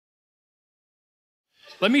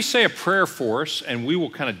Let me say a prayer for us, and we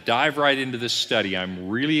will kind of dive right into this study. I'm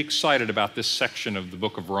really excited about this section of the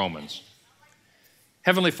book of Romans.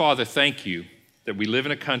 Heavenly Father, thank you that we live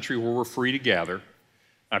in a country where we're free to gather.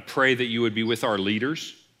 I pray that you would be with our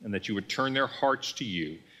leaders and that you would turn their hearts to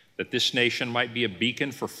you, that this nation might be a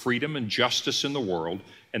beacon for freedom and justice in the world,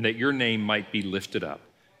 and that your name might be lifted up.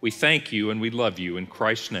 We thank you and we love you in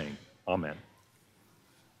Christ's name. Amen.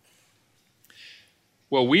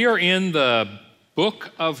 Well, we are in the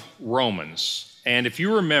book of Romans, and if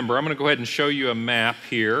you remember, I'm going to go ahead and show you a map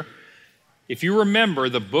here. If you remember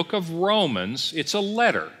the book of Romans, it's a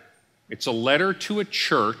letter. It's a letter to a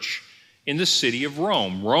church in the city of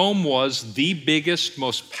Rome. Rome was the biggest,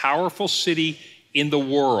 most powerful city in the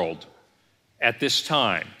world at this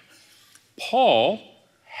time. Paul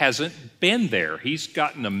hasn't been there. He's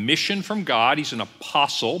gotten a mission from God. He's an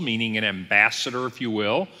apostle, meaning an ambassador, if you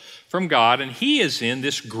will, from God, and he is in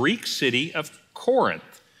this Greek city of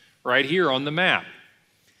Corinth, right here on the map.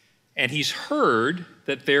 And he's heard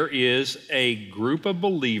that there is a group of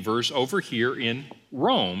believers over here in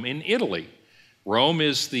Rome, in Italy. Rome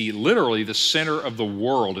is literally the center of the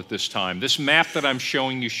world at this time. This map that I'm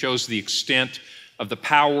showing you shows the extent of the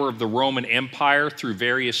power of the Roman Empire through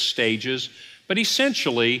various stages. But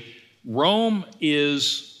essentially, Rome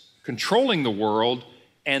is controlling the world,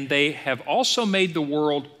 and they have also made the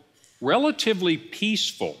world relatively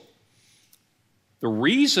peaceful. The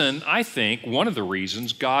reason, I think, one of the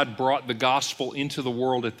reasons God brought the gospel into the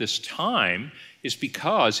world at this time is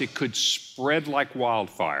because it could spread like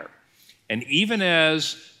wildfire. And even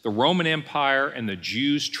as the Roman Empire and the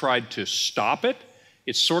Jews tried to stop it,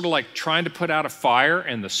 it's sort of like trying to put out a fire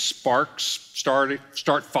and the sparks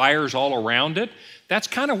start fires all around it. That's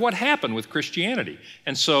kind of what happened with Christianity.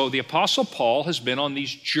 And so the Apostle Paul has been on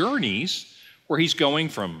these journeys where he's going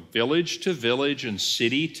from village to village and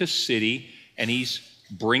city to city, and he's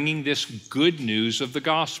bringing this good news of the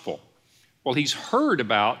gospel. Well, he's heard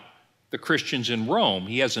about the Christians in Rome.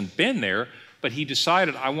 He hasn't been there, but he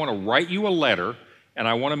decided, I want to write you a letter, and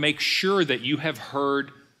I want to make sure that you have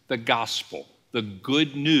heard the gospel, the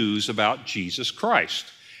good news about Jesus Christ.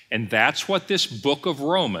 And that's what this book of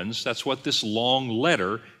Romans, that's what this long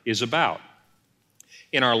letter is about.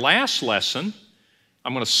 In our last lesson,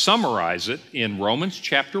 I'm going to summarize it in Romans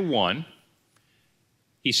chapter 1.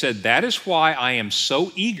 He said, that is why I am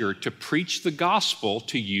so eager to preach the gospel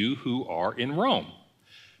to you who are in Rome,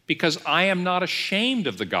 because I am not ashamed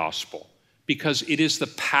of the gospel, because it is the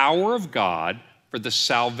power of God for the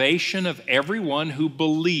salvation of everyone who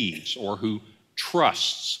believes or who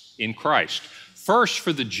trusts in Christ. First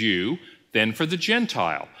for the Jew, then for the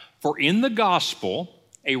Gentile. For in the gospel,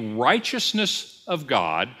 a righteousness of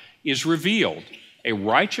God is revealed, a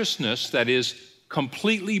righteousness that is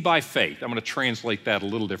completely by faith. I'm going to translate that a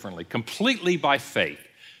little differently. Completely by faith.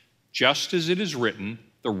 Just as it is written,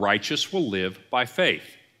 the righteous will live by faith.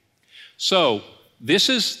 So this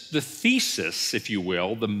is the thesis, if you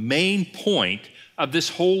will, the main point of this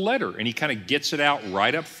whole letter. And he kind of gets it out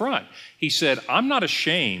right up front. He said, I'm not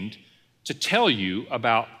ashamed to tell you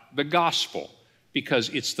about the gospel because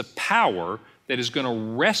it's the power that is going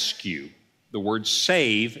to rescue. The word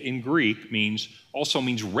save in Greek also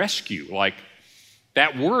means rescue. Like,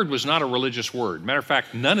 that word was not a religious word. Matter of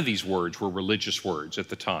fact, none of these words were religious words at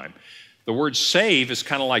the time. The word save is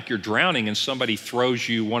kind of like you're drowning and somebody throws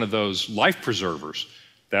you one of those life preservers.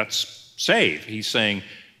 That's save. He's saying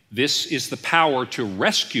this is the power to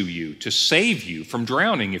rescue you, to save you from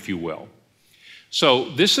drowning, if you will.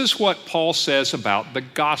 So this is what Paul says about the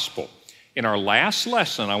gospel. In our last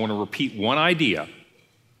lesson, I want to repeat one idea.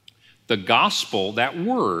 The gospel, that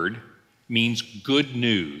word, means good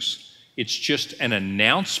news. It's just an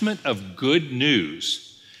announcement of good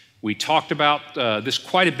news. We talked about this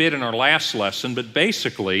quite a bit in our last lesson, but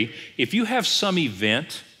basically, if you have some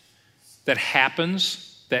event that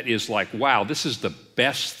happens that is like, wow, this is the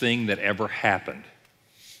best thing that ever happened.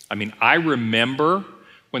 I mean, I remember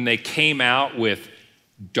when they came out with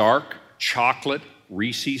dark chocolate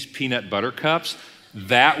Reese's peanut butter cups.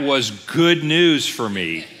 That was good news for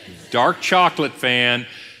me. Dark chocolate fan,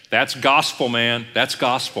 that's gospel, man. That's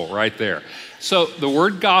gospel right there. So the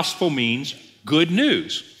word gospel means good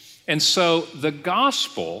news. And so the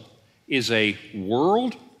gospel is a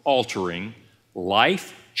world-altering,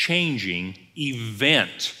 life-changing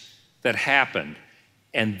event that happened.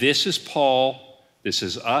 And this is Paul, this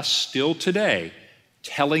is us still today,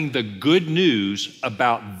 telling the good news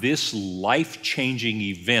about this life-changing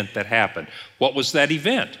event that happened. What was that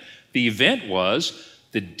event? The event was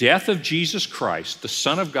the death of Jesus Christ, the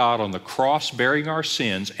Son of God on the cross bearing our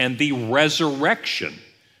sins, and the resurrection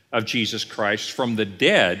of Jesus Christ from the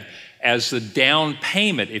dead as the down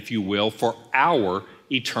payment, if you will, for our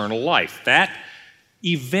eternal life. That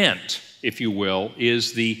event, if you will,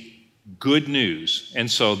 is the good news. And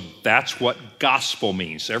so that's what gospel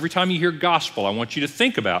means. Every time you hear gospel, I want you to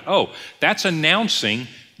think about, oh, that's announcing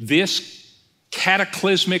this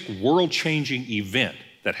cataclysmic, world-changing event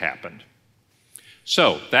that happened.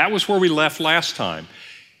 So that was where we left last time.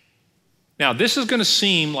 Now, this is going to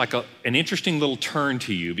seem like an interesting little turn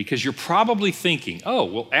to you because you're probably thinking, oh,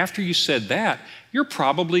 well, after you said that, you're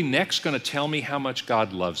probably next going to tell me how much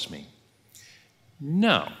God loves me.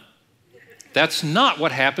 No, that's not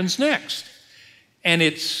what happens next. And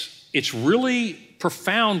it's really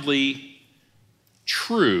profoundly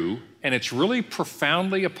true, and it's really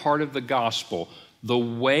profoundly a part of the gospel, the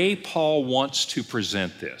way Paul wants to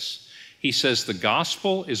present this. He says the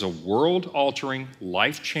gospel is a world-altering,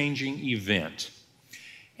 life-changing event.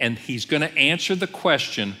 And he's going to answer the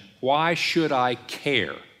question, why should I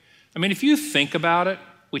care? I mean, if you think about it,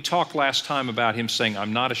 we talked last time about him saying,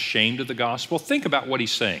 I'm not ashamed of the gospel. Think about what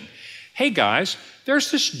he's saying. Hey guys,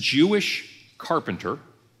 there's this Jewish carpenter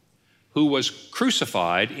who was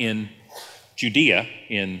crucified in Judea,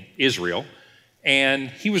 in Israel,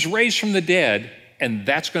 and he was raised from the dead, and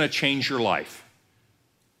that's going to change your life.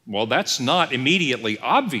 Well, that's not immediately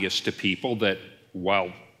obvious to people that,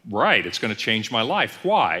 well, right, it's going to change my life.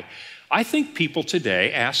 Why? I think people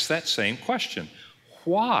today ask that same question.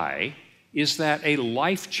 Why is that a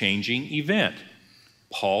life-changing event?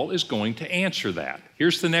 Paul is going to answer that.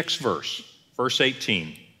 Here's the next verse, verse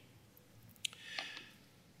 18.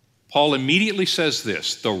 Paul immediately says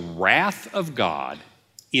this, the wrath of God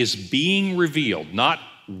is being revealed, not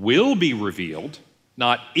will be revealed,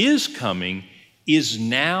 not is coming, is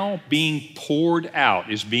now being poured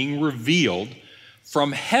out, is being revealed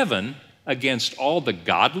from heaven against all the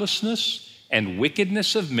godlessness and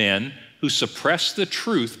wickedness of men who suppress the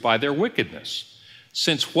truth by their wickedness.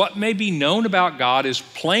 Since what may be known about God is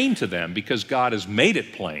plain to them because God has made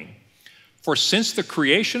it plain. For since the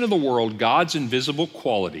creation of the world, God's invisible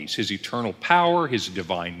qualities, his eternal power, his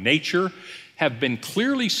divine nature, have been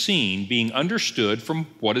clearly seen, being understood from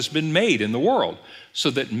what has been made in the world, so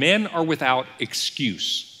that men are without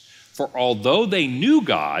excuse. For although they knew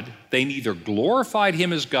God, they neither glorified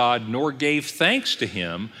him as God nor gave thanks to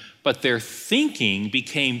him, but their thinking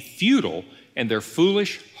became futile and their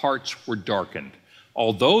foolish hearts were darkened.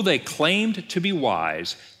 Although they claimed to be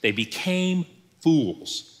wise, they became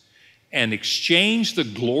fools and exchanged the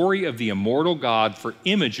glory of the immortal God for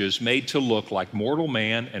images made to look like mortal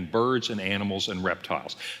man and birds and animals and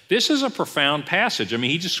reptiles. This is a profound passage. I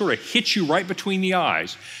mean, he just sort of hits you right between the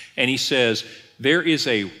eyes, and he says, there is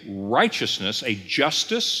a righteousness, a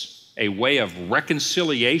justice, a way of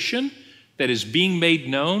reconciliation that is being made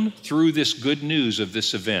known through this good news of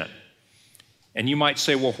this event. And you might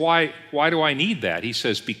say, well, why do I need that? He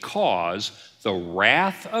says, because the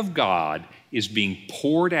wrath of God is being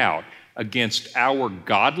poured out against our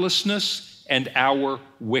godlessness and our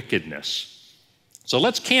wickedness. So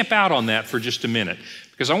let's camp out on that for just a minute,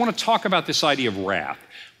 because I want to talk about this idea of wrath.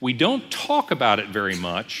 We don't talk about it very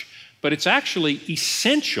much, but it's actually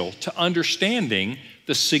essential to understanding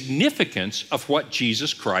the significance of what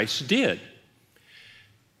Jesus Christ did.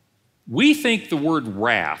 We think the word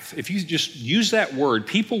wrath, if you just use that word,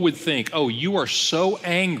 people would think, oh, you are so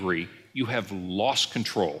angry, you have lost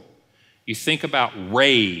control. You think about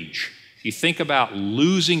rage. You think about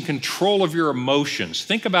losing control of your emotions.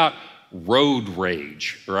 Think about road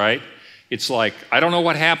rage, right? It's like, I don't know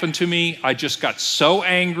what happened to me. I just got so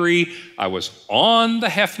angry. I was on the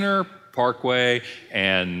Hefner Parkway,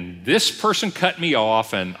 and this person cut me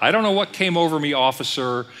off, and I don't know what came over me,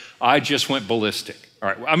 officer. I just went ballistic. All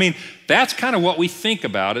right. I mean, that's kind of what we think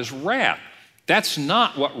about as wrath. That's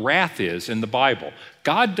not what wrath is in the Bible.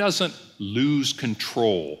 God doesn't lose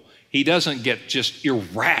control. He doesn't get just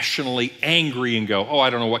irrationally angry and go, oh, I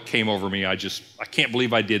don't know what came over me. I can't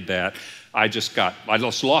believe I did that. I just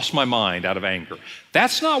lost my mind out of anger.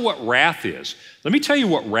 That's not what wrath is. Let me tell you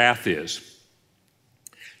what wrath is.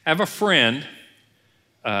 I have a friend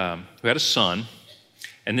who had a son,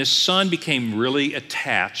 and this son became really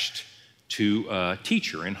attached to a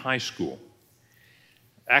teacher in high school.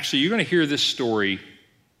 Actually, you're going to hear this story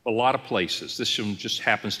a lot of places. This one just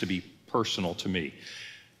happens to be personal to me.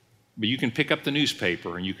 But you can pick up the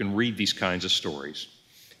newspaper and you can read these kinds of stories.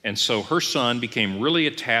 And so her son became really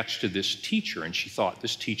attached to this teacher, and she thought,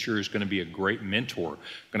 this teacher is going to be a great mentor,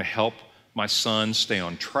 going to help my son stay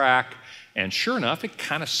on track. And sure enough, it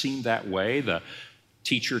kind of seemed that way. The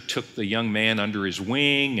teacher took the young man under his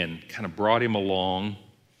wing and kind of brought him along.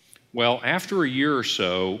 Well, after a year or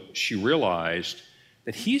so, she realized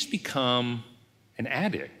that he's become an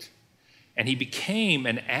addict. And he became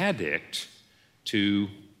an addict to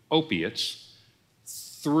opiates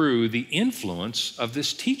through the influence of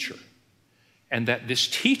this teacher. And that this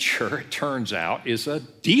teacher, it turns out, is a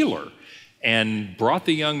dealer and brought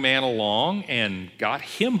the young man along and got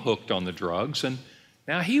him hooked on the drugs, and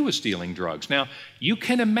now he was dealing drugs. Now, you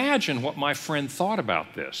can imagine what my friend thought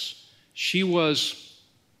about this. She was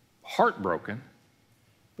heartbroken,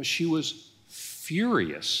 but she was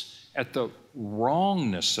furious at the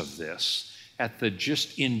wrongness of this, at the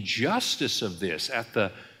just injustice of this,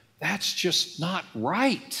 that's just not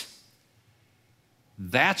right.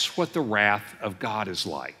 That's what the wrath of God is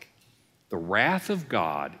like. The wrath of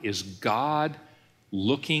God is God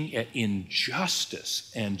looking at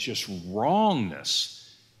injustice and just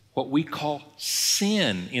wrongness, what we call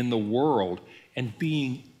sin in the world, and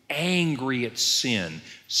being angry at sin,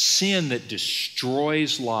 sin that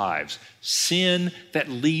destroys lives, sin that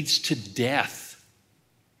leads to death.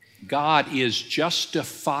 God is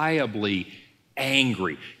justifiably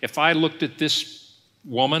angry. If I looked at this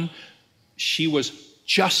woman, she was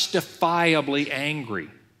justifiably angry.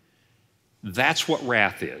 That's what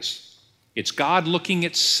wrath is. It's God looking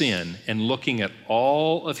at sin and looking at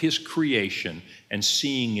all of his creation and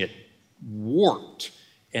seeing it warped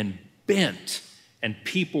and bent and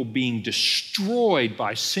people being destroyed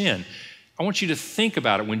by sin. I want you to think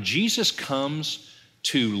about it. When Jesus comes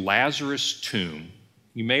to Lazarus' tomb,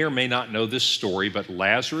 you may or may not know this story, but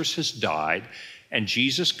Lazarus has died, and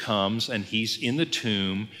Jesus comes and he's in the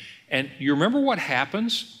tomb. And you remember what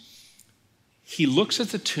happens? He looks at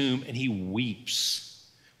the tomb and he weeps.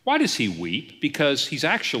 Why does he weep? Because he's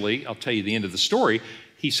actually, I'll tell you the end of the story,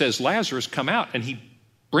 he says, Lazarus, come out, and he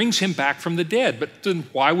brings him back from the dead. But then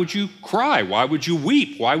why would you cry? Why would you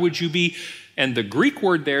weep? Why would you be? And the Greek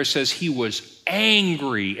word there says he was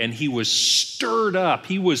angry and he was stirred up.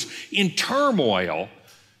 He was in turmoil,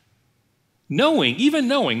 even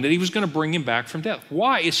knowing that he was going to bring him back from death.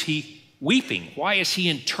 Why is he weeping? Why is he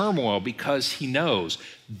in turmoil? Because he knows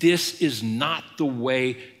this is not the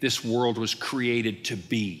way this world was created to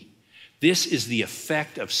be. This is the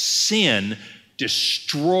effect of sin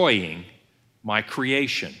destroying my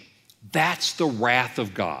creation. That's the wrath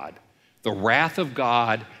of God. The wrath of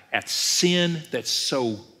God at sin that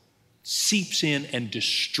so seeps in and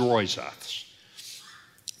destroys us.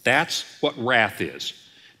 That's what wrath is.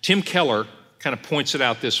 Tim Keller kind of points it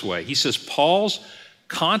out this way. He says, Paul's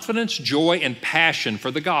confidence, joy, and passion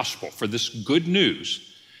for the gospel, for this good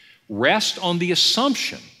news, rest on the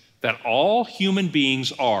assumption that all human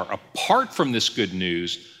beings are, apart from this good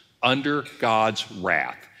news, under God's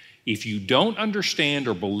wrath. If you don't understand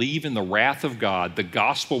or believe in the wrath of God, the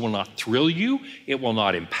gospel will not thrill you, it will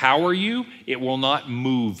not empower you, it will not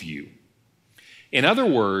move you. In other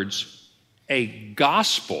words, a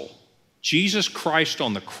gospel, Jesus Christ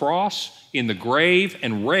on the cross, in the grave,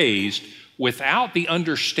 and raised, without the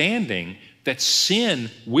understanding that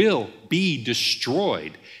sin will be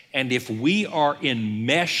destroyed. And if we are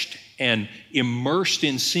enmeshed and immersed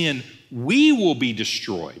in sin, we will be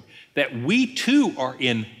destroyed. That we too are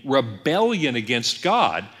in rebellion against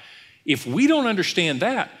God. If we don't understand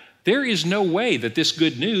that, there is no way that this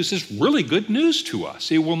good news is really good news to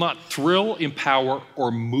us. It will not thrill, empower,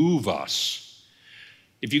 or move us.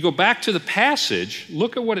 If you go back to the passage,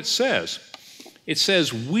 look at what it says. It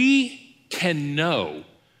says, we can know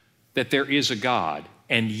that there is a God,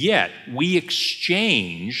 and yet we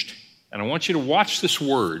exchanged, and I want you to watch this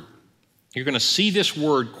word. You're going to see this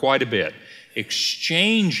word quite a bit.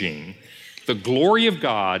 Exchanging the glory of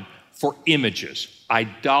God for images,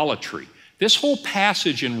 idolatry. This whole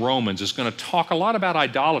passage in Romans is going to talk a lot about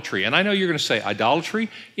idolatry. And I know you're going to say, idolatry?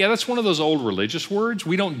 Yeah, that's one of those old religious words.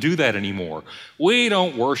 We don't do that anymore. We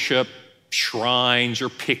don't worship shrines or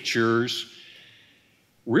pictures.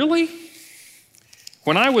 Really?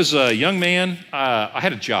 When I was a young man, I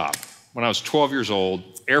had a job. When I was 12 years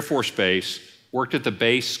old, Air Force Base, worked at the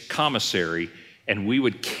base commissary, and we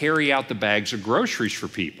would carry out the bags of groceries for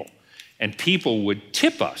people. And people would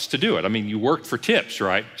tip us to do it. I mean, you worked for tips,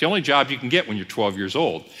 right? It's the only job you can get when you're 12 years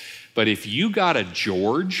old. But if you got a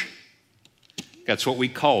George, that's what we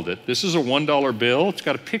called it. This is a $1 bill. It's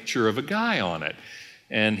got a picture of a guy on it.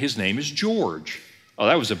 And his name is George. Oh,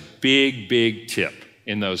 that was a big, big tip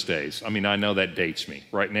in those days. I mean, I know that dates me.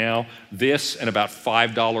 Right now, this and about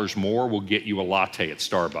 $5 more will get you a latte at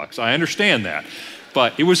Starbucks. I understand that.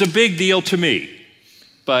 But it was a big deal to me.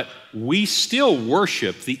 But we still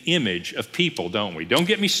worship the image of people, don't we? Don't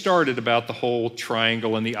get me started about the whole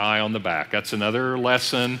triangle and the eye on the back. That's another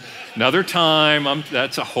lesson, another time.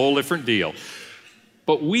 That's a whole different deal.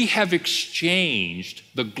 But we have exchanged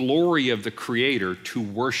the glory of the Creator to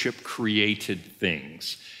worship created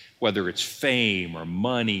things, whether it's fame or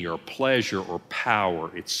money or pleasure or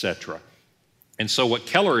power, etc. And so what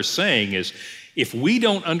Keller is saying is, if we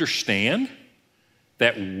don't understand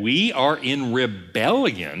that we are in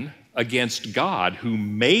rebellion against God who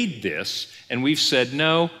made this, and we've said,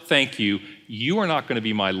 no, thank you, you are not going to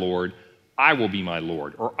be my Lord, I will be my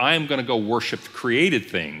Lord, or I am going to go worship the created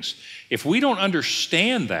things. If we don't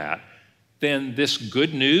understand that, then this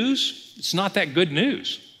good news, it's not that good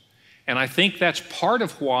news. And I think that's part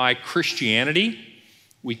of why Christianity,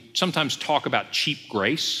 we sometimes talk about cheap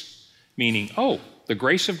grace, meaning, oh, the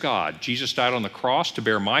grace of God. Jesus died on the cross to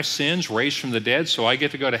bear my sins, raised from the dead, so I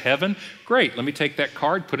get to go to heaven. Great, let me take that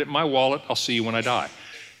card, put it in my wallet, I'll see you when I die.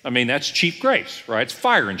 I mean, that's cheap grace, right? It's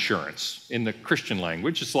fire insurance in the Christian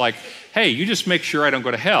language. It's like, hey, you just make sure I don't go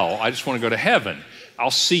to hell. I just want to go to heaven. I'll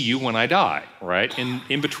see you when I die, right?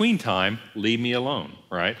 In between time, leave me alone,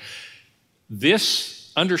 right?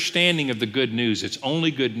 This understanding of the good news, it's only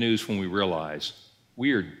good news when we realize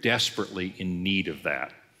we are desperately in need of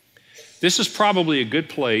that. This is probably a good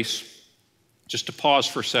place just to pause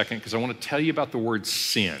for a second, because I want to tell you about the word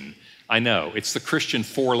sin. I know, it's the Christian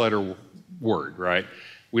four-letter word, right?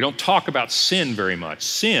 We don't talk about sin very much.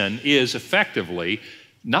 Sin is effectively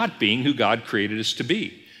not being who God created us to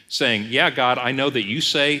be. Saying, yeah, God, I know that you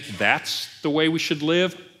say that's the way we should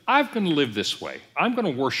live. I'm going to live this way. I'm going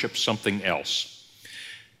to worship something else.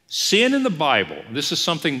 Sin in the Bible, this is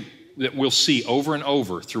something that we'll see over and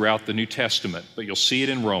over throughout the New Testament, but you'll see it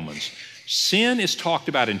in Romans. Sin is talked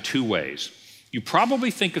about in two ways. You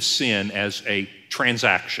probably think of sin as a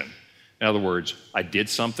transaction. In other words, I did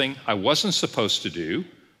something I wasn't supposed to do,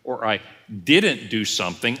 or I didn't do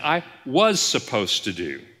something I was supposed to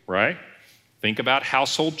do, right? Think about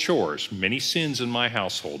household chores, many sins in my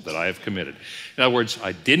household that I have committed. In other words,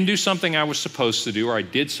 I didn't do something I was supposed to do, or I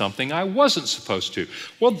did something I wasn't supposed to.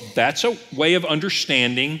 Well, that's a way of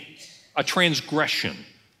understanding a transgression,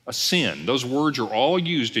 a sin. Those words are all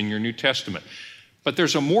used in your New Testament. But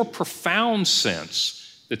there's a more profound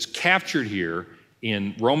sense that's captured here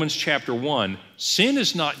in Romans chapter 1. Sin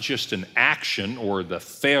is not just an action or the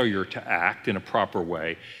failure to act in a proper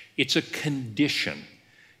way. It's a condition.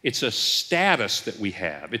 It's a status that we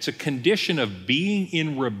have. It's a condition of being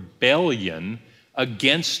in rebellion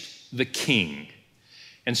against the King.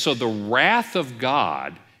 And so the wrath of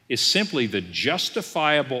God is simply the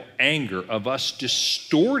justifiable anger of us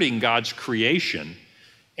distorting God's creation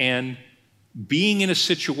and being in a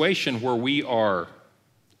situation where we are,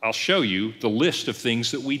 I'll show you the list of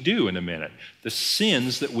things that we do in a minute, the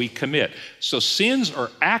sins that we commit. So sins are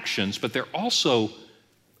actions, but they're also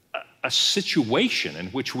a situation in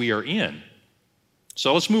which we are in.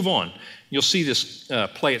 So let's move on. You'll see this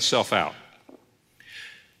play itself out.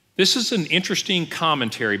 This is an interesting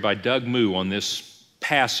commentary by Doug Moo on this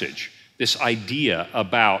passage, this idea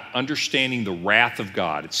about understanding the wrath of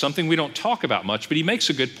God. It's something we don't talk about much, but he makes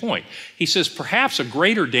a good point. He says, perhaps a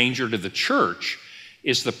greater danger to the church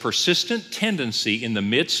is the persistent tendency in the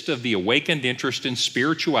midst of the awakened interest in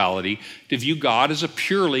spirituality to view God as a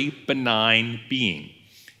purely benign being.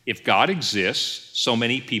 If God exists, so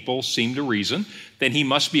many people seem to reason, then he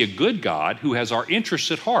must be a good God who has our interests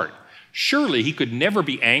at heart. Surely he could never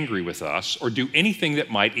be angry with us or do anything that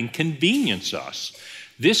might inconvenience us.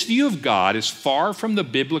 This view of God is far from the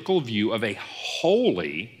biblical view of a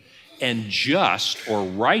holy and just or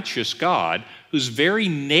righteous God whose very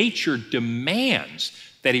nature demands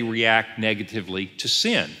that he react negatively to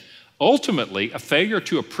sin. Ultimately, a failure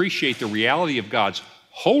to appreciate the reality of God's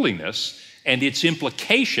holiness and its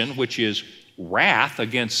implication, which is wrath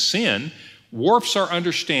against sin, warps our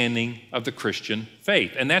understanding of the Christian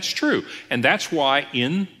faith. And that's true. And that's why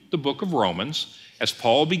in the book of Romans, as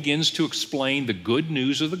Paul begins to explain the good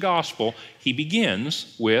news of the gospel, he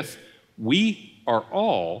begins with, we are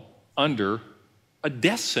all under a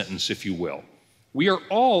death sentence, if you will. We are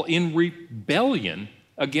all in rebellion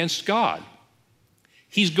against God.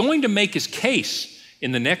 He's going to make his case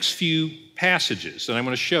in the next few passages that I'm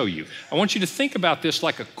going to show you. I want you to think about this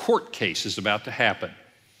like a court case is about to happen.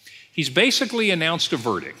 He's basically announced a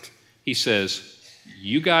verdict. He says,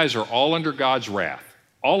 you guys are all under God's wrath.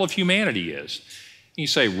 All of humanity is. You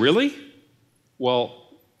say, really? Well,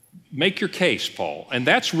 make your case, Paul. And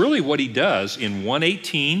that's really what he does in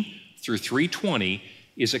 1:18 through 3:20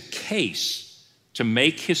 is a case to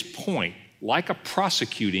make his point like a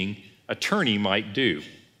prosecuting attorney might do.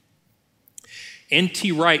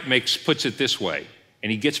 N.T. Wright puts it this way,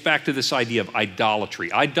 and he gets back to this idea of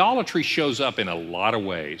idolatry. Idolatry shows up in a lot of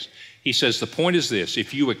ways. He says the point is this: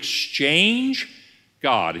 if you exchange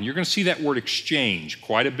God. And you're going to see that word exchange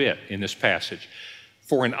quite a bit in this passage.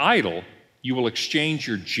 For an idol, you will exchange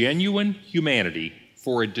your genuine humanity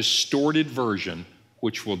for a distorted version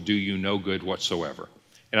which will do you no good whatsoever.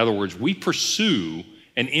 In other words, we pursue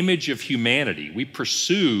an image of humanity. We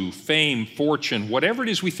pursue fame, fortune, whatever it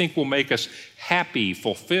is we think will make us happy,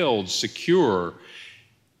 fulfilled, secure.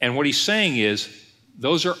 And what he's saying is,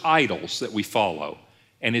 those are idols that we follow,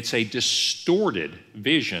 and it's a distorted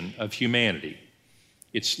vision of humanity.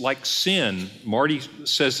 It's like sin. Marty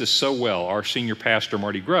says this so well, our senior pastor,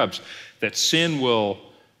 Marty Grubbs, that sin will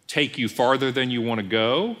take you farther than you want to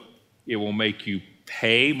go. It will make you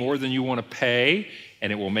pay more than you want to pay,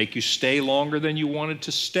 and it will make you stay longer than you wanted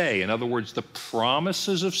to stay. In other words, the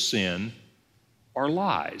promises of sin are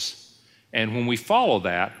lies. And when we follow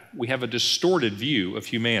that, we have a distorted view of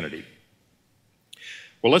humanity.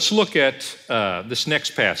 Well, let's look at this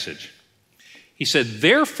next passage. He said,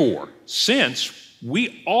 therefore, since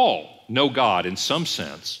we all know God in some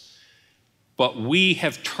sense, but we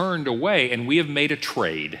have turned away and we have made a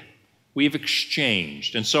trade. We have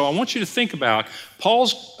exchanged. And so I want you to think about,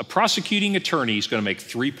 Paul's a prosecuting attorney. He's going to make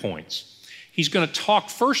 3 points. He's going to talk,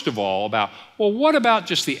 first of all, about, well, what about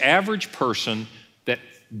just the average person that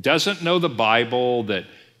doesn't know the Bible, that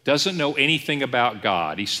doesn't know anything about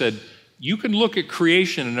God? He said, you can look at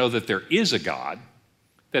creation and know that there is a God,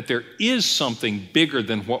 that there is something bigger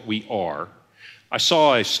than what we are. I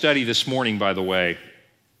saw a study this morning, by the way,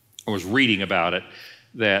 I was reading about it,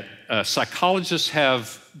 that psychologists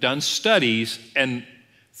have done studies and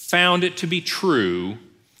found it to be true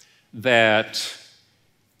that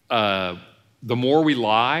the more we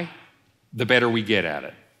lie, the better we get at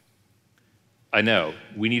it. I know,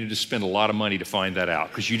 we needed to spend a lot of money to find that out,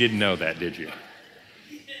 because you didn't know that, did you?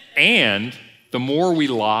 And the more we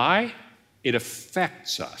lie, it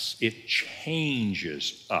affects us. It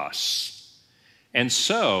changes us. And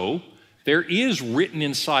so there is written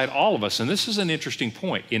inside all of us, and this is an interesting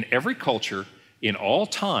point. In every culture, in all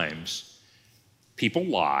times, people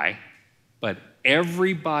lie, but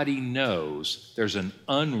everybody knows there's an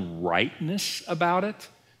unrightness about it.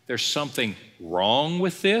 There's something wrong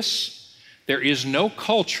with this. There is no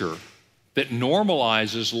culture that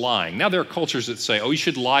normalizes lying. Now, there are cultures that say, oh, you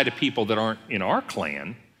should lie to people that aren't in our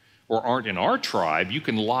clan or aren't in our tribe. You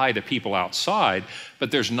can lie to people outside,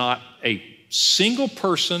 but there's not a single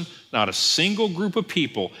person, not a single group of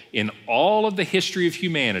people in all of the history of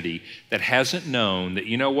humanity that hasn't known that,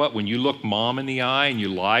 you know what, when you look mom in the eye and you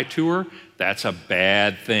lie to her, that's a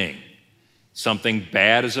bad thing. Something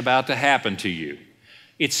bad is about to happen to you.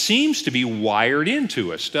 It seems to be wired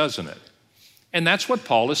into us, doesn't it? And that's what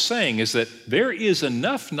Paul is saying, is that there is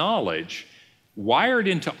enough knowledge wired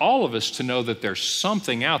into all of us to know that there's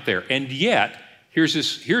something out there. And yet, here's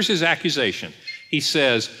his accusation. He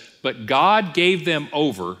says, but God gave them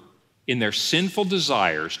over in their sinful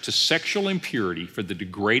desires to sexual impurity for the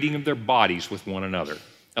degrading of their bodies with one another. In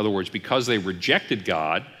other words, because they rejected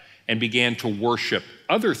God and began to worship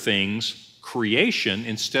other things, creation,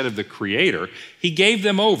 instead of the Creator, he gave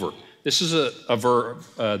them over. This is a verb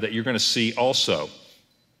that you're going to see also.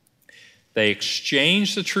 They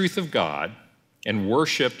exchanged the truth of God and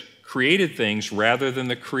worshiped created things rather than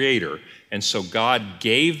the Creator. And so God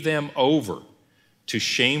gave them over to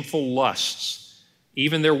shameful lusts.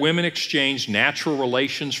 Even their women exchanged natural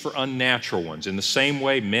relations for unnatural ones. In the same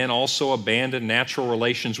way, men also abandoned natural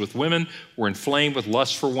relations with women, were inflamed with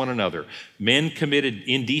lust for one another. Men committed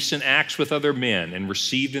indecent acts with other men and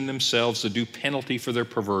received in themselves the due penalty for their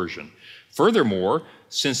perversion. Furthermore,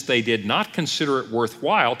 since they did not consider it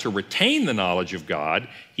worthwhile to retain the knowledge of God,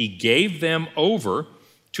 he gave them over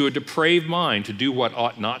to a depraved mind to do what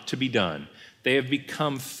ought not to be done. They have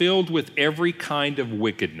become filled with every kind of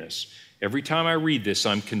wickedness. Every time I read this,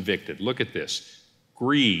 I'm convicted. Look at this.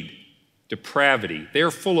 Greed, depravity. They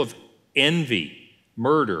are full of envy,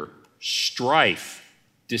 murder, strife,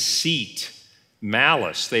 deceit,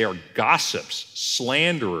 malice. They are gossips,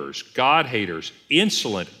 slanderers, God-haters,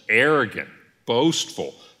 insolent, arrogant,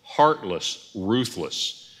 boastful, heartless,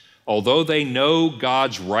 ruthless. Although they know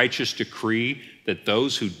God's righteous decree that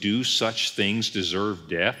those who do such things deserve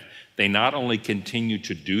death, they not only continue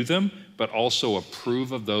to do them, but also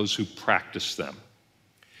approve of those who practice them.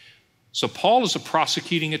 So Paul is a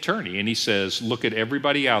prosecuting attorney, and he says, look at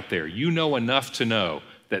everybody out there. You know enough to know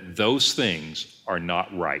that those things are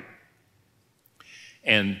not right.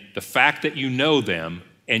 And the fact that you know them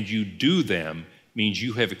and you do them means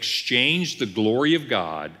you have exchanged the glory of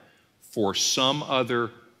God for some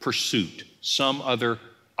other pursuit, some other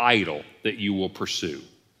idol that you will pursue.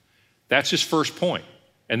 That's his first point.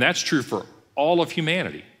 And that's true for all of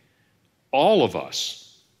humanity. All of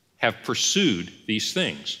us have pursued these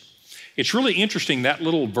things. It's really interesting, that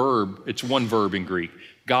little verb, it's one verb in Greek,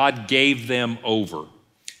 God gave them over,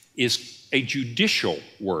 is a judicial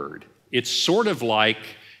word. It's sort of like,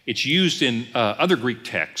 it's used in other Greek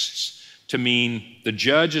texts to mean the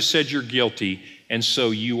judge has said you're guilty, and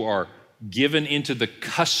so you are given into the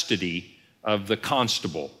custody of the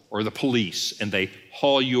constable or the police, and they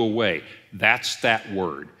haul you away. That's that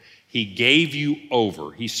word. He gave you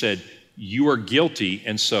over. He said, you are guilty,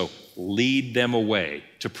 and so lead them away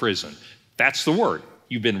to prison. That's the word.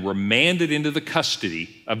 You've been remanded into the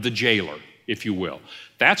custody of the jailer, if you will.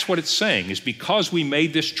 That's what it's saying, is because we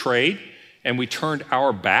made this trade and we turned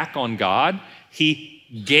our back on God, He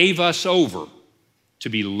gave us over to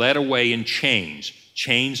be led away in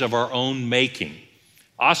chains of our own making.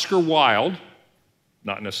 Oscar Wilde,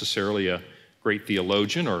 not necessarily a great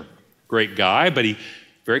theologian or great guy, but he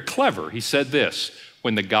very clever. He said this,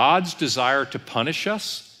 when the gods desire to punish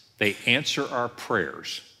us, they answer our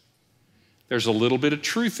prayers. There's a little bit of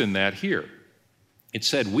truth in that here. It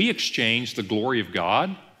said we exchanged the glory of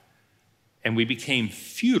God and we became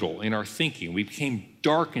futile in our thinking. We became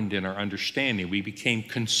darkened in our understanding. We became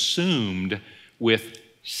consumed with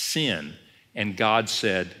sin. And God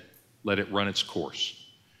said, let it run its course.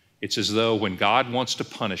 It's as though when God wants to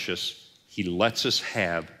punish us, He lets us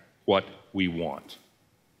have what we want.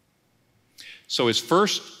 So his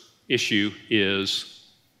first issue is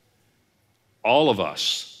all of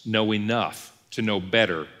us know enough to know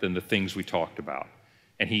better than the things we talked about.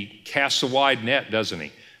 And he casts a wide net, doesn't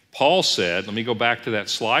he? Paul said, let me go back to that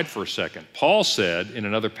slide for a second. Paul said in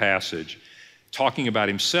another passage, talking about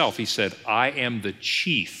himself, he said, I am the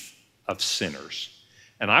chief of sinners.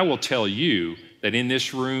 And I will tell you that in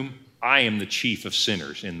this room, I am the chief of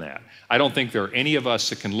sinners in that. I don't think there are any of us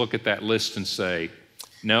that can look at that list and say,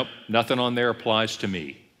 nope, nothing on there applies to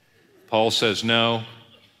me. Paul says, no,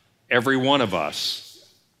 every one of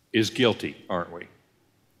us is guilty, aren't we?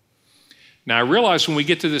 Now, I realize when we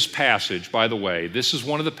get to this passage, by the way, this is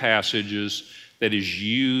one of the passages that is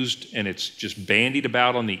used and it's just bandied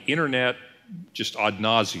about on the internet, just ad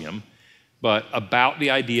nauseum, but about the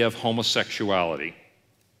idea of homosexuality.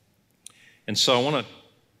 And so I want to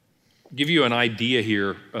give you an idea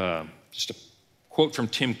here, just a quote from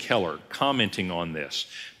Tim Keller commenting on this,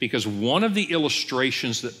 because one of the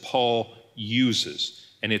illustrations that Paul uses,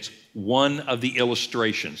 and it's one of the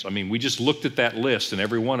illustrations. I mean, we just looked at that list and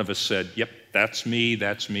every one of us said, yep, that's me,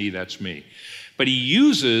 that's me, that's me. But he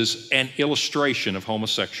uses an illustration of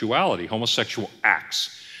homosexuality, homosexual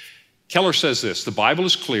acts. Keller says this, the Bible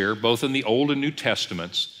is clear, both in the Old and New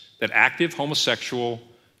Testaments, that active homosexual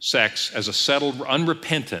sex as a settled,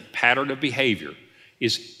 unrepentant pattern of behavior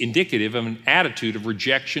is indicative of an attitude of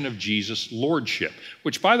rejection of Jesus' lordship,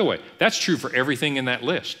 which, by the way, that's true for everything in that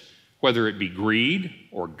list, whether it be greed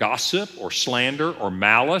or gossip or slander or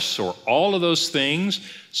malice or all of those things,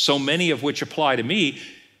 so many of which apply to me.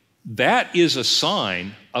 That is a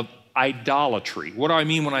sign of idolatry. What do I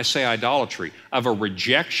mean when I say idolatry? Of a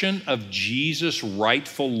rejection of Jesus'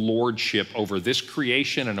 rightful lordship over this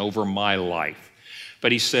creation and over my life.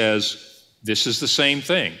 But he says, this is the same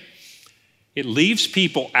thing. It leaves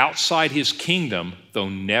people outside his kingdom, though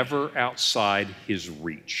never outside his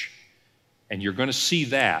reach. And you're going to see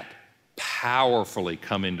that powerfully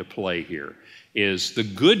come into play here. Is the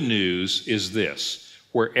good news is this,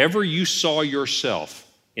 wherever you saw yourself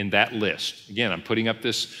in that list, again, I'm putting up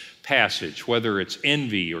this passage, whether it's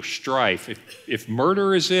envy or strife, if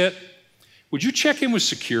murder is it, would you check in with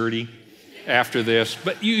security after this?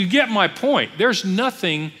 But you get my point. There's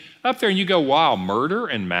nothing up there and you go, wow, murder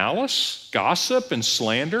and malice, gossip and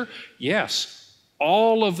slander. Yes,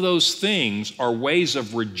 all of those things are ways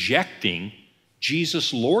of rejecting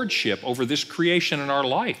Jesus' lordship over this creation in our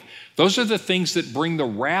life. Those are the things that bring the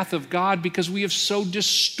wrath of God because we have so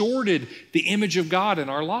distorted the image of God in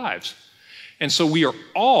our lives. And so we are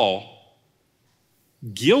all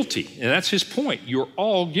guilty, and that's his point. You're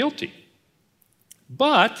all guilty.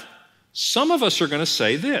 But some of us are going to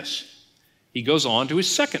say this. He goes on to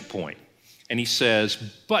his second point, and he says,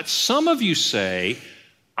 but some of you say,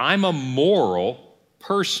 I'm a moral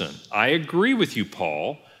person. I agree with you,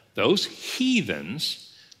 Paul. Those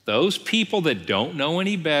heathens, those people that don't know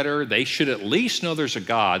any better, they should at least know there's a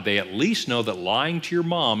God. They at least know that lying to your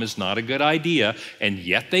mom is not a good idea, and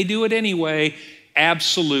yet they do it anyway.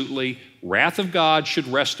 Absolutely, wrath of God should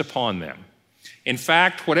rest upon them. In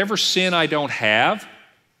fact, whatever sin I don't have,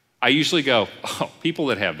 I usually go, oh, people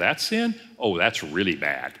that have that sin, oh, that's really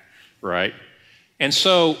bad, right? And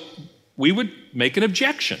so we would make an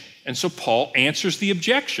objection. And so Paul answers the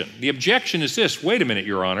objection. The objection is this, wait a minute,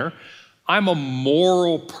 Your Honor, I'm a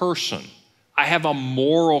moral person. I have a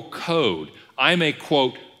moral code. I'm a,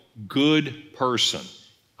 quote, good person.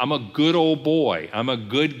 I'm a good old boy. I'm a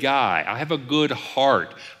good guy. I have a good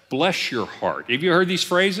heart. Bless your heart. Have you heard these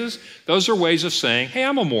phrases? Those are ways of saying, hey,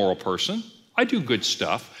 I'm a moral person. I do good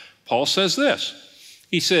stuff. Paul says this.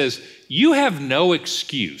 He says, you have no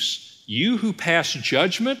excuse, you who pass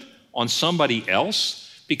judgment on somebody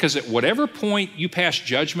else, because at whatever point you pass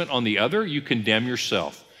judgment on the other, you condemn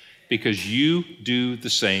yourself, because you do the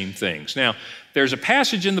same things. Now, there's a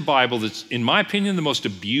passage in the Bible that's, in my opinion, the most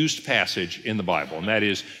abused passage in the Bible, and that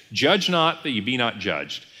is, judge not that you be not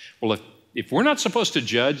judged. Well, if we're not supposed to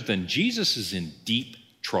judge, then Jesus is in deep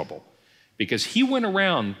trouble, because he went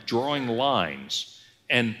around drawing lines,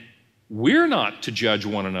 and we're not to judge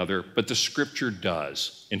one another, but the Scripture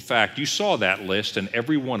does. In fact, you saw that list, and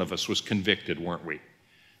every one of us was convicted, weren't we?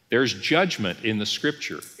 There's judgment in the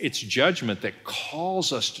Scripture. It's judgment that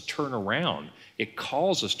calls us to turn around. It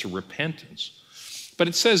calls us to repentance. But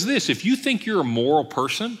it says this, if you think you're a moral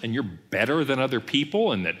person and you're better than other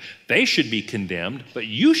people and that they should be condemned, but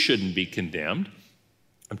you shouldn't be condemned,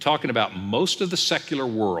 I'm talking about most of the secular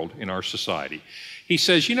world in our society. He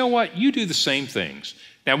says, you know what? You do the same things.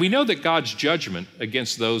 Now, we know that God's judgment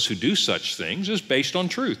against those who do such things is based on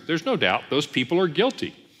truth. There's no doubt those people are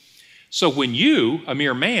guilty. So when you, a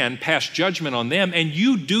mere man, pass judgment on them and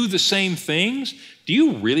you do the same things, do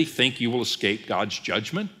you really think you will escape God's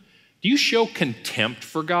judgment? Do you show contempt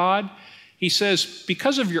for God? He says,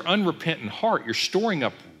 because of your unrepentant heart, you're storing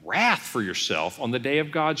up wrath for yourself on the day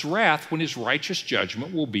of God's wrath when his righteous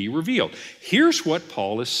judgment will be revealed. Here's what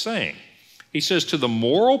Paul is saying. He says to the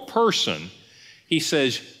moral person, he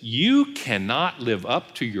says, you cannot live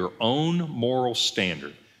up to your own moral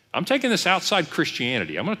standard. I'm taking this outside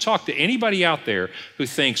Christianity. I'm going to talk to anybody out there who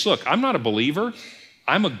thinks, look, I'm not a believer.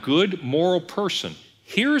 I'm a good moral person.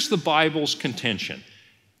 Here's the Bible's contention.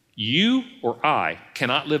 You or I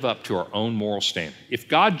cannot live up to our own moral standard. If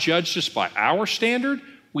God judged us by our standard,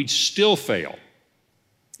 we'd still fail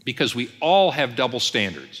because we all have double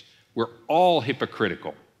standards. We're all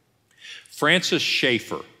hypocritical. Francis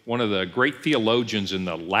Schaeffer, one of the great theologians in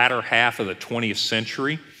the latter half of the 20th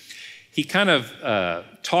century, he kind of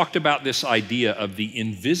talked about this idea of the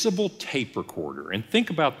invisible tape recorder. And think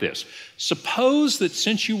about this. Suppose that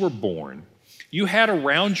since you were born, you had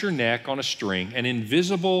around your neck on a string an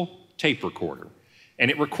invisible tape recorder,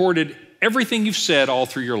 and it recorded everything you've said all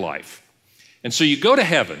through your life. And so you go to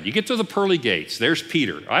heaven, you get to the pearly gates, there's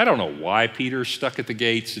Peter. I don't know why Peter's stuck at the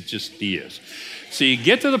gates, it just he is. So you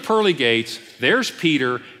get to the pearly gates, there's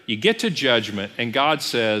Peter, you get to judgment, and God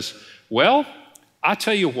says, well, I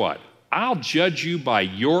tell you what, I'll judge you by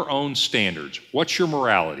your own standards. What's your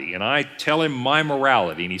morality? And I tell him my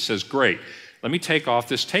morality, and he says, great, let me take off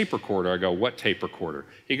this tape recorder. I go, what tape recorder?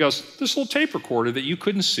 He goes, this little tape recorder that you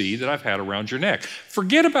couldn't see that I've had around your neck.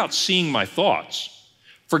 Forget about seeing my thoughts.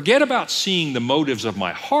 Forget about seeing the motives of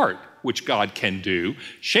my heart, which God can do.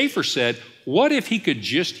 Schaeffer said, what if he could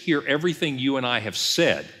just hear everything you and I have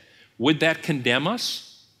said? Would that condemn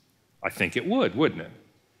us? I think it would, wouldn't it?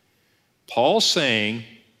 Paul's saying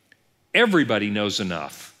everybody knows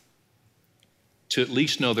enough to at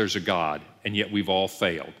least know there's a God, and yet we've all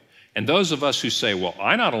failed. And those of us who say, well,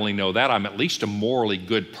 I not only know that, I'm at least a morally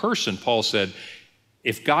good person, Paul said,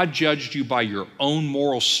 if God judged you by your own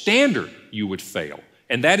moral standard, you would fail.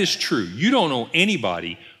 And that is true. You don't know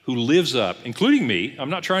anybody who lives up, including me, I'm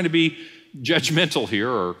not trying to be judgmental here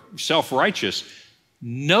or self-righteous,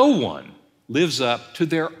 no one lives up to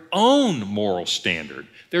their own moral standard.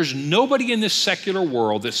 There's nobody in this secular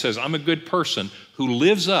world that says, I'm a good person, who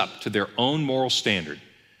lives up to their own moral standard.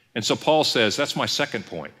 And so Paul says, that's my second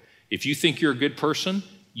point. If you think you're a good person,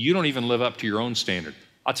 you don't even live up to your own standard.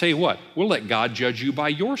 I'll tell you what, we'll let God judge you by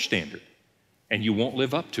your standard, and you won't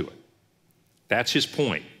live up to it. That's his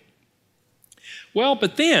point. Well,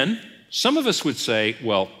 but then some of us would say,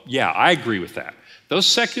 well, yeah, I agree with that. Those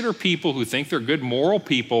secular people who think they're good moral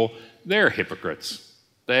people, they're hypocrites.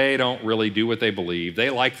 They don't really do what they believe. They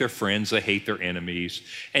like their friends, they hate their enemies.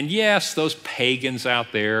 And yes, those pagans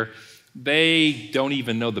out there, they don't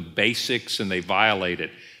even know the basics and they violate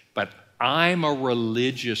it. But I'm a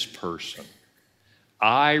religious person.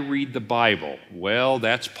 I read the Bible. Well,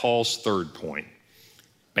 that's Paul's third point.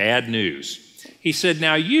 Bad news. He said,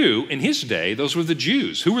 now you, in his day, those were the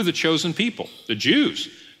Jews. Who were the chosen people? The Jews.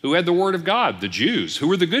 Who had the word of God? The Jews. Who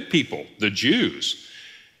were the good people? The Jews.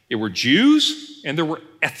 There were Jews and there were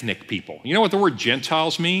ethnic people. You know what the word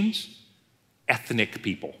Gentiles means? Ethnic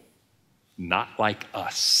people. Not like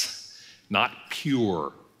us. Not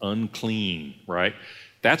pure, unclean, right?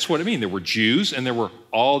 That's what I mean. There were Jews and there were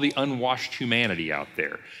all the unwashed humanity out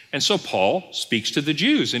there. And so Paul speaks to the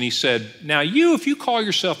Jews and he said, now you, if you call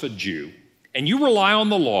yourself a Jew and you rely on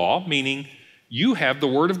the law, meaning you have the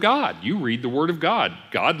Word of God, you read the Word of God.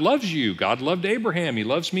 God loves you. God loved Abraham. He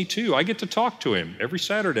loves me too. I get to talk to him every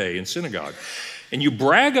Saturday in synagogue. And you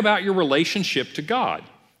brag about your relationship to God.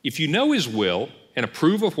 If you know his will and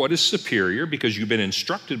approve of what is superior because you've been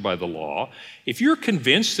instructed by the law, if you're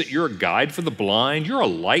convinced that you're a guide for the blind, you're a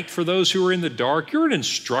light for those who are in the dark, you're an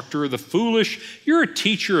instructor of the foolish, you're a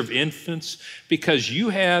teacher of infants, because you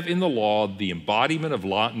have in the law the embodiment of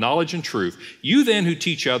knowledge and truth, you then who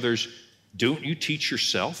teach others, don't you teach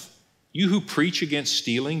yourself? You who preach against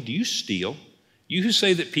stealing, do you steal? You who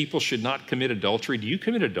say that people should not commit adultery, do you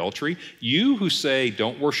commit adultery? You who say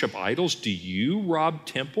don't worship idols, do you rob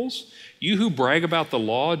temples? You who brag about the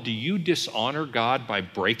law, do you dishonor God by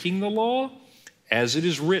breaking the law? As it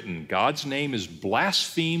is written, God's name is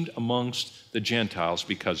blasphemed amongst the Gentiles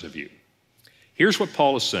because of you. Here's what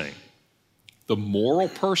Paul is saying. The moral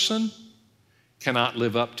person cannot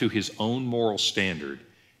live up to his own moral standard,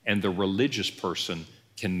 and the religious person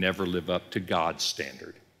can never live up to God's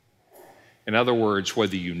standard. In other words,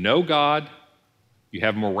 whether you know God, you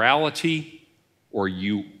have morality, or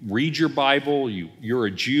you read your Bible, you're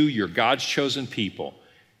a Jew, you're God's chosen people,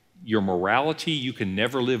 your morality, you can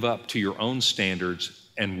never live up to your own standards,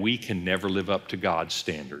 and we can never live up to God's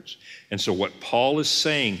standards. And so what Paul is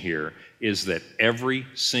saying here is that every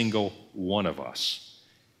single one of us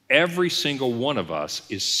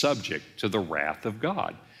is subject to the wrath of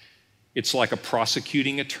God. It's like a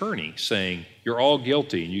prosecuting attorney saying, you're all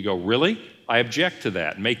guilty. And you go, really? I object to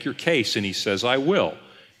that. Make your case. And he says, I will.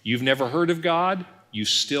 You've never heard of God? You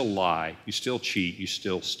still lie. You still cheat. You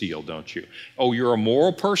still steal, don't you? Oh, you're a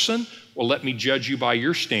moral person? Well, let me judge you by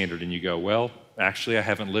your standard. And you go, well, actually, I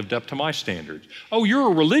haven't lived up to my standards. Oh,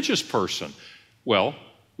 you're a religious person. Well,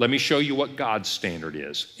 let me show you what God's standard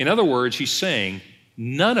is. In other words, he's saying,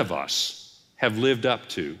 none of us have lived up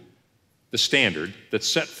to the standard that's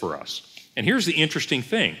set for us. And here's the interesting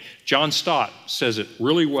thing. John Stott says it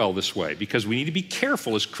really well this way, because we need to be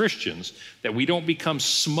careful as Christians that we don't become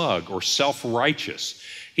smug or self-righteous.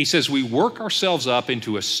 He says we work ourselves up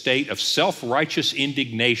into a state of self-righteous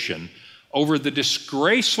indignation over the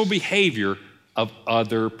disgraceful behavior of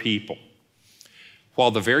other people,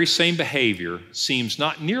 while the very same behavior seems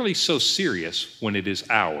not nearly so serious when it is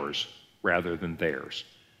ours rather than theirs.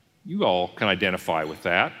 You all can identify with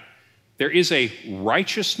that. There is a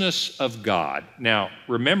righteousness of God. Now,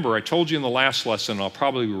 remember, I told you in the last lesson, and I'll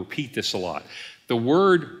probably repeat this a lot. The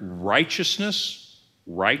word righteousness,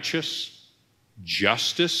 righteous,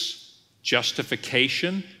 justice,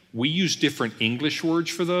 justification, we use different English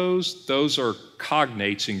words for those. Those are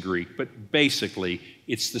cognates in Greek, but basically,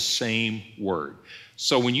 it's the same word.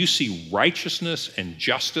 So when you see righteousness and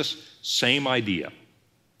justice, same idea.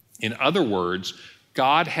 In other words,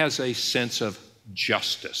 God has a sense of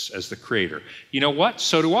justice as the creator. You know what?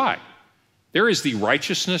 So do I. There is the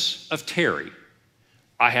righteousness of Terry.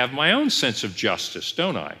 I have my own sense of justice,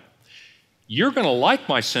 don't I? You're going to like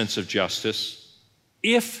my sense of justice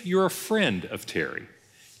if you're a friend of Terry.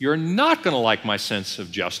 You're not going to like my sense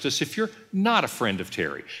of justice if you're not a friend of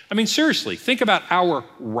Terry. I mean, seriously, think about our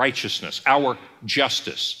righteousness, our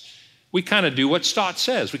justice. We kind of do what Stott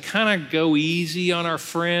says. We kind of go easy on our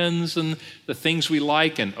friends and the things we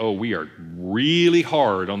like, and oh, we are really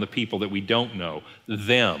hard on the people that we don't know,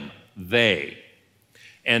 them, they.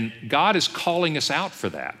 And God is calling us out for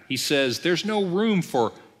that. He says there's no room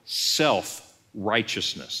for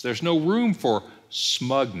self-righteousness. There's no room for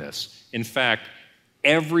smugness. In fact,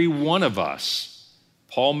 every one of us,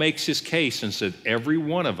 Paul makes his case and said, every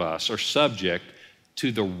one of us are subject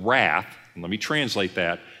to the wrath, and let me translate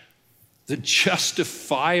that, the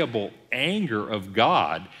justifiable anger of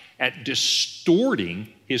God at distorting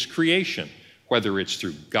his creation, whether it's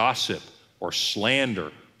through gossip or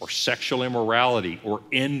slander or sexual immorality or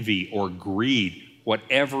envy or greed,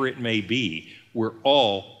 whatever it may be, we're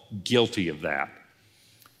all guilty of that.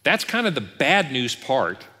 That's kind of the bad news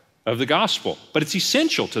part of the gospel, but it's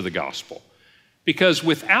essential to the gospel, because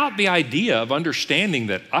without the idea of understanding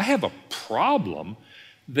that I have a problem,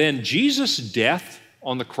 then Jesus' death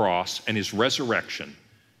on the cross and his resurrection,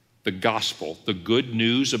 the gospel, the good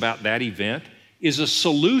news about that event, is a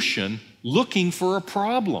solution looking for a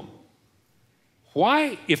problem.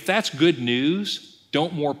 Why, if that's good news,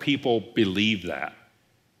 don't more people believe that?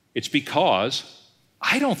 It's because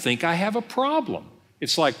I don't think I have a problem.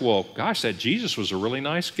 It's like, well, gosh, that Jesus was a really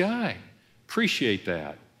nice guy. Appreciate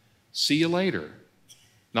that. See you later.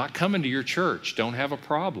 Not coming to your church. Don't have a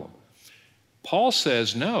problem. Paul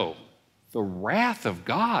says, no, the wrath of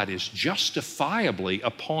God is justifiably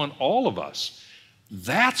upon all of us.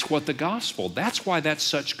 That's what the gospel, that's why that's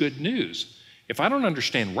such good news. If I don't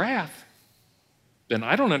understand wrath, then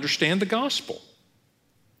I don't understand the gospel.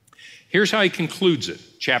 Here's how he concludes it,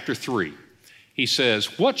 chapter 3. He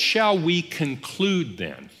says, what shall we conclude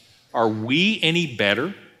then? Are we any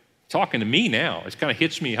better? Talking to me now, it kind of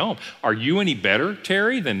hits me home. Are you any better,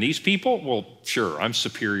 Terry, than these people? Well, sure, I'm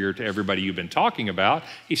superior to everybody you've been talking about.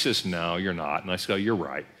 He says, no, you're not. And I say, you're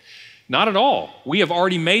right. Not at all. We have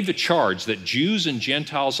already made the charge that Jews and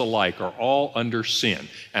Gentiles alike are all under sin.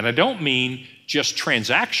 And I don't mean just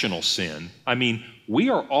transactional sin. I mean, we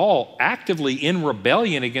are all actively in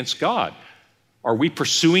rebellion against God. Are we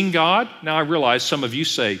pursuing God? Now, I realize some of you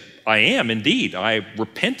say, I am indeed. I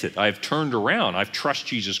repented. I've turned around. I've trusted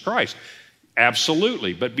Jesus Christ.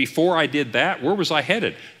 Absolutely. But before I did that, where was I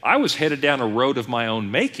headed? I was headed down a road of my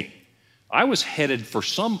own making. I was headed for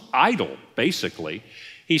some idol, basically.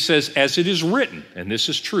 He says, as it is written, and this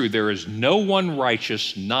is true, there is no one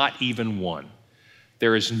righteous, not even one.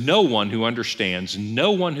 There is no one who understands,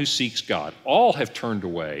 no one who seeks God. All have turned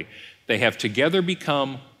away. They have together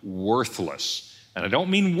become worthless. And I don't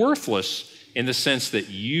mean worthless in the sense that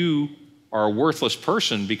you are a worthless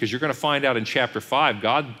person, because you're going to find out in chapter 5,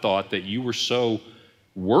 God thought that you were so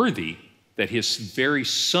worthy that his very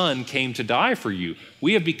son came to die for you.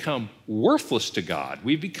 We have become worthless to God.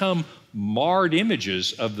 We've become marred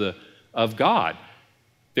images of God.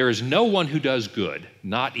 There is no one who does good,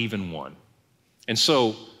 not even one. And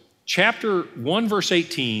so chapter 1, verse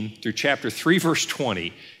 18 through chapter 3, verse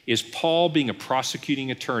 20 is Paul being a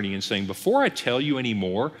prosecuting attorney and saying, before I tell you any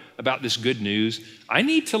more about this good news, I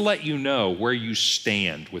need to let you know where you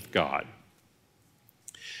stand with God.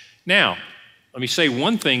 Now, let me say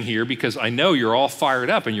one thing here, because I know you're all fired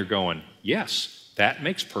up and you're going, yes, that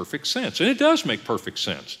makes perfect sense. And it does make perfect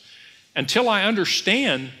sense. Until I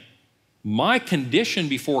understand my condition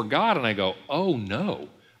before God and I go, oh no,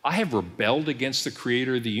 I have rebelled against the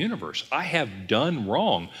creator of the universe. I have done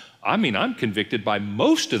wrong. I mean, I'm convicted by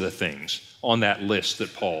most of the things on that list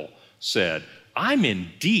that Paul said. I'm in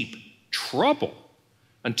deep trouble.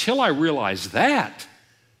 Until I realize that,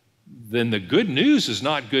 then the good news is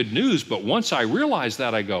not good news. But once I realize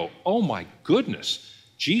that, I go, oh my goodness,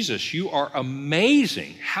 Jesus, you are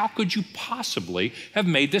amazing. How could you possibly have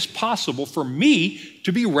made this possible for me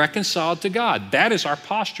to be reconciled to God? That is our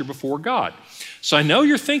posture before God. So I know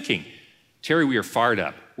you're thinking, Terry, we are fired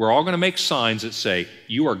up. We're all going to make signs that say,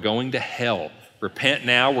 you are going to hell. Repent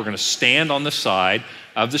now. We're going to stand on the side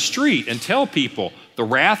of the street and tell people, the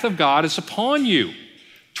wrath of God is upon you.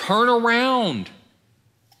 Turn around.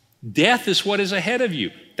 Death is what is ahead of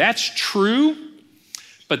you. That's true.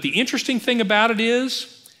 But the interesting thing about it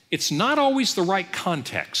is, it's not always the right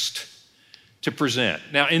context to present.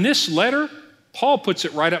 Now, in this letter, Paul puts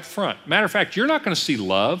it right up front. Matter of fact, you're not going to see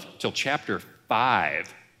love till chapter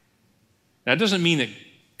 5. Now, it doesn't mean that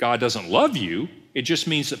God doesn't love you. It just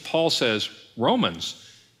means that Paul says, Romans,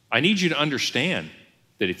 I need you to understand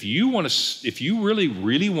that if you really,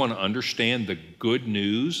 really want to understand the good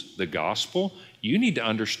news, the gospel, you need to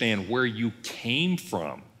understand where you came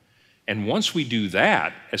from. And once we do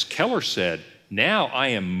that, as Keller said, now I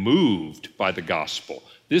am moved by the gospel.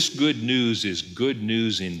 This good news is good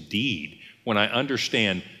news indeed when I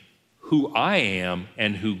understand who I am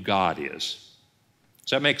and who God is.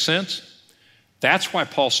 Does that make sense? That's why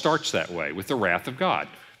Paul starts that way, with the wrath of God.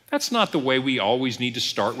 That's not the way we always need to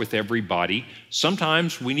start with everybody.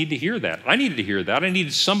 Sometimes we need to hear that. I needed to hear that. I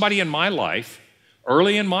needed somebody in my life,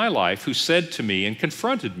 early in my life, who said to me and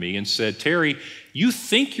confronted me and said, Terry, you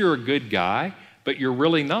think you're a good guy, but you're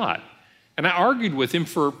really not. And I argued with him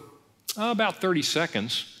for about 30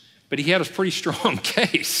 seconds, but he had a pretty strong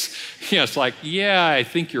case. It's like, yeah, I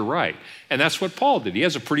think you're right. And that's what Paul did. He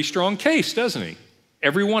has a pretty strong case, doesn't he?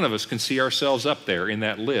 Every one of us can see ourselves up there in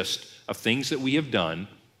that list of things that we have done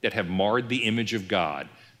that have marred the image of God,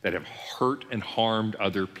 that have hurt and harmed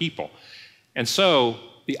other people. And so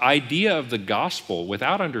the idea of the gospel,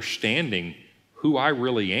 without understanding who I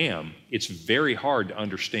really am, it's very hard to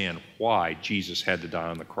understand why Jesus had to die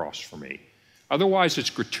on the cross for me. Otherwise, it's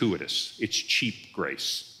gratuitous. It's cheap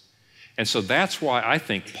grace. And so that's why I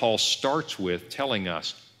think Paul starts with telling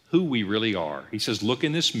us who we really are. He says, look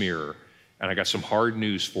in this mirror, and I got some hard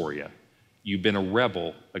news for you. You've been a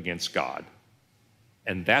rebel against God.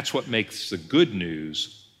 And that's what makes the good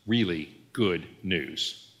news really good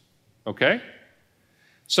news. Okay?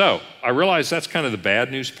 So I realize that's kind of the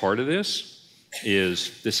bad news part of this,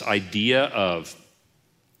 is this idea of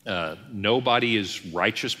nobody is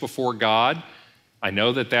righteous before God. I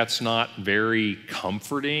know that that's not very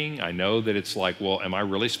comforting. I know that it's like, well, am I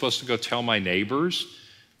really supposed to go tell my neighbors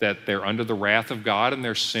that they're under the wrath of God and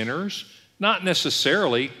they're sinners? Not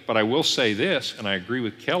necessarily, but I will say this, and I agree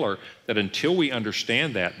with Keller, that until we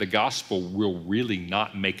understand that, the gospel will really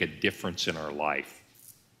not make a difference in our life.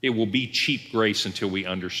 It will be cheap grace until we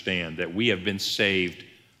understand that we have been saved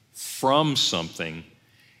from something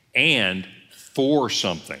and for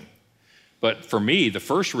something. But for me, the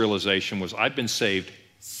first realization was I've been saved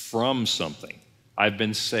from something. I've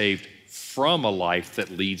been saved from a life that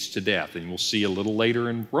leads to death. And we'll see a little later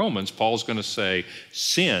in Romans, Paul's going to say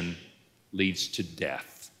sin leads to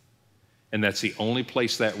death. And that's the only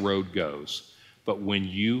place that road goes. But when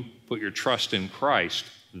you put your trust in Christ,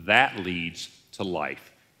 that leads to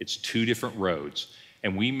life. It's two different roads.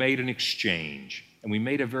 And we made an exchange, and we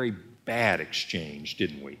made a very bad exchange,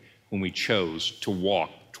 didn't we, when we chose to walk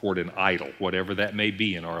toward an idol, whatever that may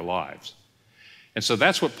be in our lives. And so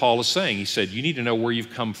that's what Paul is saying. He said, you need to know where you've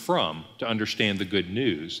come from to understand the good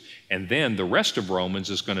news. And then the rest of Romans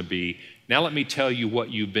is going to be, now let me tell you what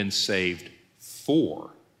you've been saved for.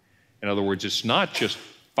 In other words, it's not just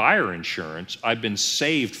fire insurance. I've been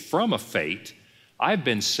saved from a fate. I've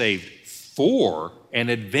been saved for an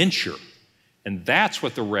adventure. And that's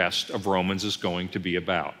what the rest of Romans is going to be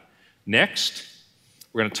about. Next,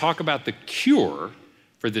 we're going to talk about the cure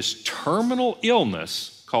for this terminal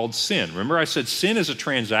illness called sin. Remember I said sin is a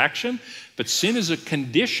transaction, but sin is a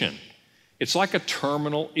condition. It's like a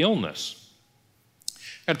terminal illness.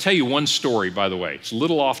 I'm going to tell you one story, by the way. It's a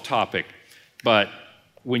little off topic, but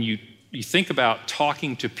when you think about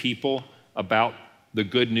talking to people about the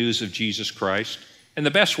good news of Jesus Christ, and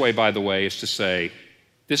the best way, by the way, is to say,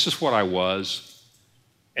 this is what I was,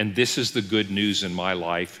 and this is the good news in my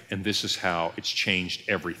life, and this is how it's changed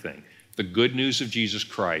everything. The good news of Jesus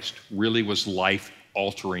Christ really was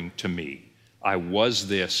life-altering to me. I was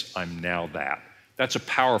this, I'm now that. That's a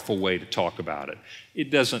powerful way to talk about it.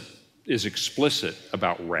 It is explicit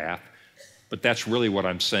about wrath, but that's really what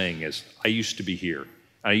I'm saying is, I used to be here.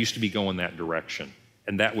 I used to be going that direction,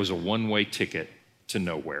 and that was a one-way ticket to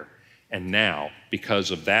nowhere. And now,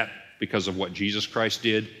 because of that, because of what Jesus Christ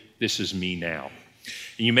did, this is me now.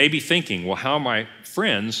 And you may be thinking, well, how are my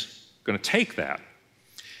friends going to take that?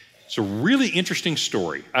 It's a really interesting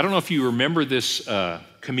story. I don't know if you remember this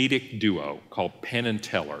comedic duo called Penn and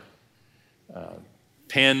Teller.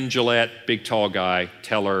 Penn, Gillette, big tall guy,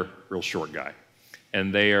 Teller, real short guy.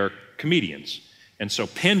 And they are comedians. And so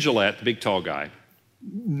Penn Jillette, the big tall guy,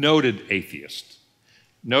 noted atheist,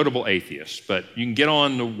 notable atheist. But you can get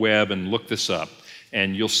on the web and look this up,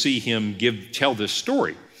 and you'll see him tell this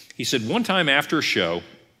story. He said, one time after a show,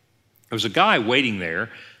 there was a guy waiting there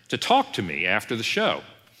to talk to me after the show.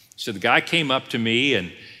 So the guy came up to me,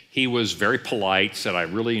 and he was very polite, said, I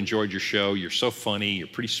really enjoyed your show. You're so funny. You're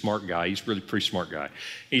a pretty smart guy. He's a really pretty smart guy.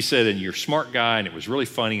 He said, and you're a smart guy, and it was really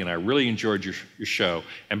funny, and I really enjoyed your show.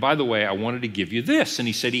 And by the way, I wanted to give you this. And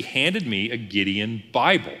he said he handed me a Gideon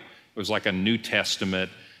Bible. It was like a New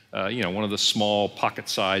Testament, one of the small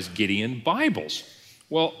pocket-sized Gideon Bibles.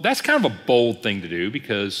 Well, that's kind of a bold thing to do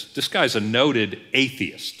because this guy's a noted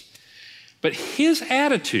atheist. But his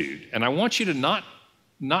attitude, and I want you to not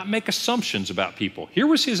make assumptions about people. Here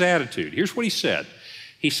was his attitude. Here's what he said.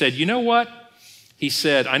 He said, you know what? He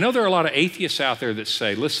said, I know there are a lot of atheists out there that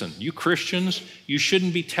say, listen, you Christians, you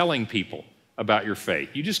shouldn't be telling people about your faith.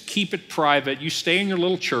 You just keep it private. You stay in your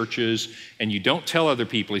little churches and you don't tell other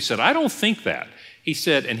people. He said, I don't think that. He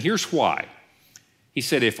said, and here's why. He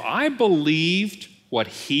said, if I believed what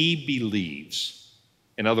he believes,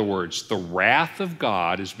 in other words, the wrath of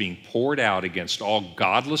God is being poured out against all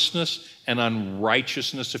godlessness and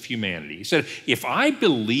unrighteousness of humanity. He said, if I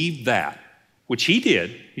believed that, which he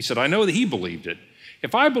did, he said, I know that he believed it.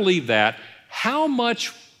 If I believed that, how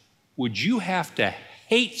much would you have to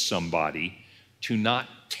hate somebody to not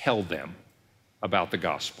tell them about the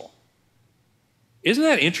gospel? Isn't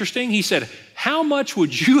that interesting? He said, how much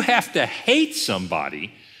would you have to hate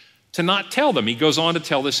somebody to not tell them? He goes on to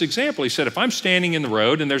tell this example. He said, if I'm standing in the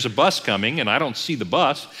road and there's a bus coming and I don't see the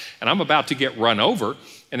bus and I'm about to get run over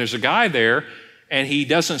and there's a guy there and he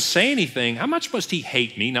doesn't say anything, how much must he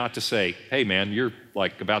hate me not to say, hey man, you're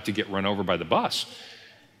like about to get run over by the bus,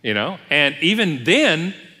 And even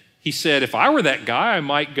then, he said, if I were that guy, I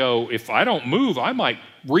might go, if I don't move, I might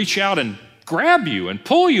reach out and grab you and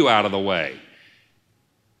pull you out of the way.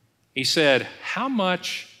 He said, how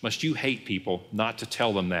much must you hate people not to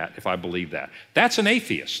tell them that if I believe that? That's an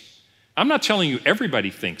atheist. I'm not telling you everybody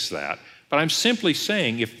thinks that, but I'm simply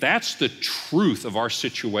saying if that's the truth of our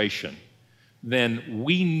situation, then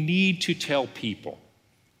we need to tell people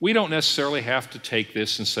We don't necessarily have to take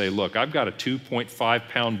this and say, look, I've got a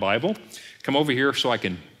 2.5-pound Bible. Come over here so I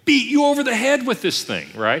can beat you over the head with this thing,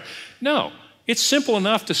 right? No, it's simple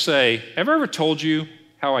enough to say, have I ever told you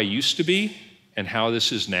how I used to be and how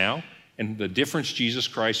this is now and the difference Jesus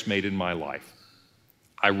Christ made in my life?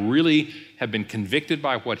 I really have been convicted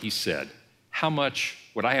by what he said. How much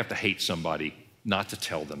would I have to hate somebody not to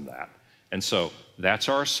tell them that? And so that's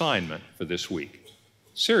our assignment for this week.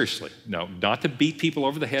 Seriously, no, not to beat people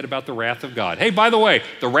over the head about the wrath of God. Hey, by the way,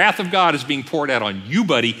 the wrath of God is being poured out on you,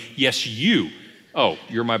 buddy. Yes, you. Oh,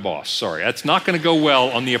 you're my boss. Sorry, that's not going to go well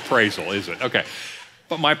on the appraisal, is it? Okay.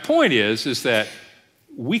 But my point is that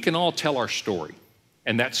we can all tell our story,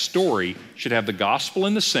 and that story should have the gospel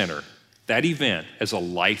in the center, that event as a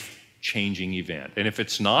life-changing event. And if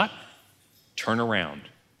it's not, turn around,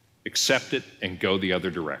 accept it, and go the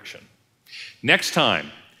other direction. Next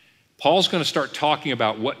time, Paul's going to start talking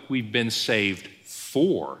about what we've been saved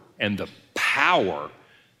for and the power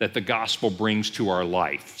that the gospel brings to our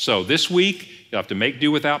life. So this week, you'll have to make do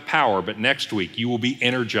without power, but next week, you will be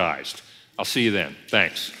energized. I'll see you then.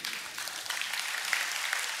 Thanks.